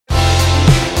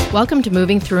Welcome to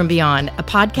Moving Through and Beyond, a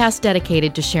podcast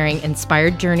dedicated to sharing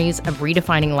inspired journeys of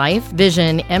redefining life,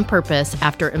 vision, and purpose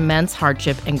after immense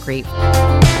hardship and grief.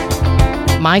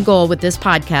 My goal with this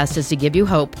podcast is to give you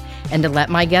hope and to let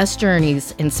my guest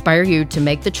journeys inspire you to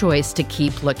make the choice to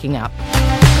keep looking up.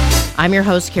 I'm your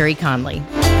host, Carrie Conley.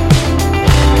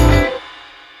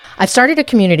 I've started a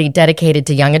community dedicated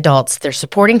to young adults. They're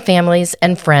supporting families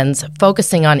and friends,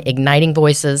 focusing on igniting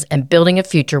voices and building a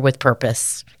future with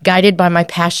purpose. Guided by my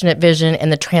passionate vision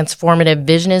and the transformative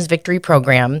Vision is Victory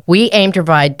program, we aim to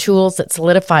provide tools that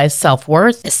solidify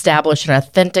self-worth, establish an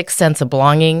authentic sense of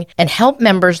belonging, and help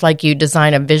members like you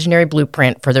design a visionary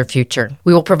blueprint for their future.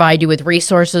 We will provide you with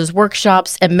resources,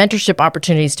 workshops, and mentorship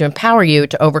opportunities to empower you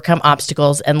to overcome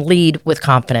obstacles and lead with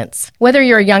confidence. Whether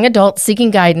you're a young adult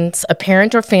seeking guidance, a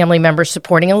parent or family member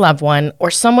supporting a loved one, or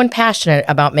someone passionate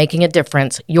about making a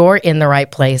difference, you're in the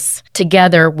right place.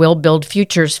 Together, we'll build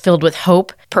futures filled with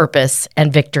hope, purpose,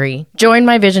 and victory. Join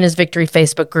my Vision is Victory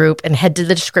Facebook group and head to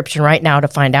the description right now to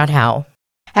find out how.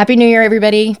 Happy New Year,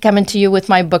 everybody. Coming to you with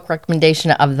my book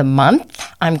recommendation of the month.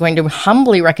 I'm going to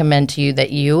humbly recommend to you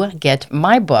that you get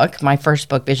my book, my first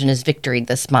book, Vision is Victory,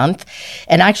 this month,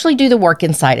 and actually do the work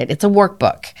inside it. It's a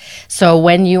workbook. So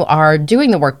when you are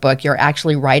doing the workbook, you're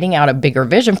actually writing out a bigger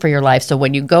vision for your life. So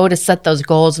when you go to set those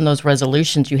goals and those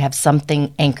resolutions, you have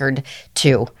something anchored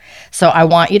to. So I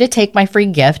want you to take my free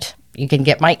gift. You can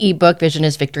get my ebook, Vision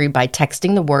is Victory, by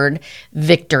texting the word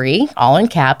victory, all in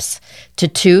caps, to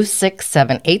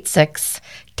 26786.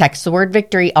 Text the word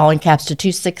victory, all in caps, to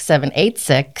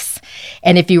 26786.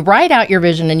 And if you write out your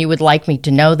vision and you would like me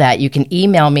to know that, you can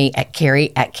email me at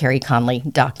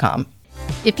carrie@carrieconley.com.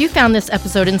 If you found this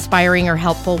episode inspiring or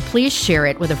helpful, please share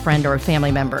it with a friend or a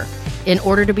family member. In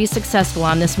order to be successful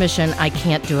on this mission, I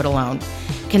can't do it alone.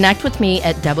 Connect with me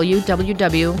at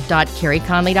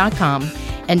www.carrieconley.com.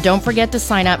 And don't forget to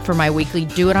sign up for my weekly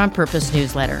Do It On Purpose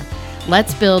newsletter.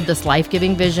 Let's build this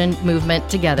life-giving vision movement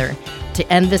together to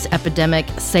end this epidemic,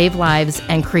 save lives,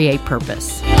 and create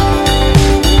purpose.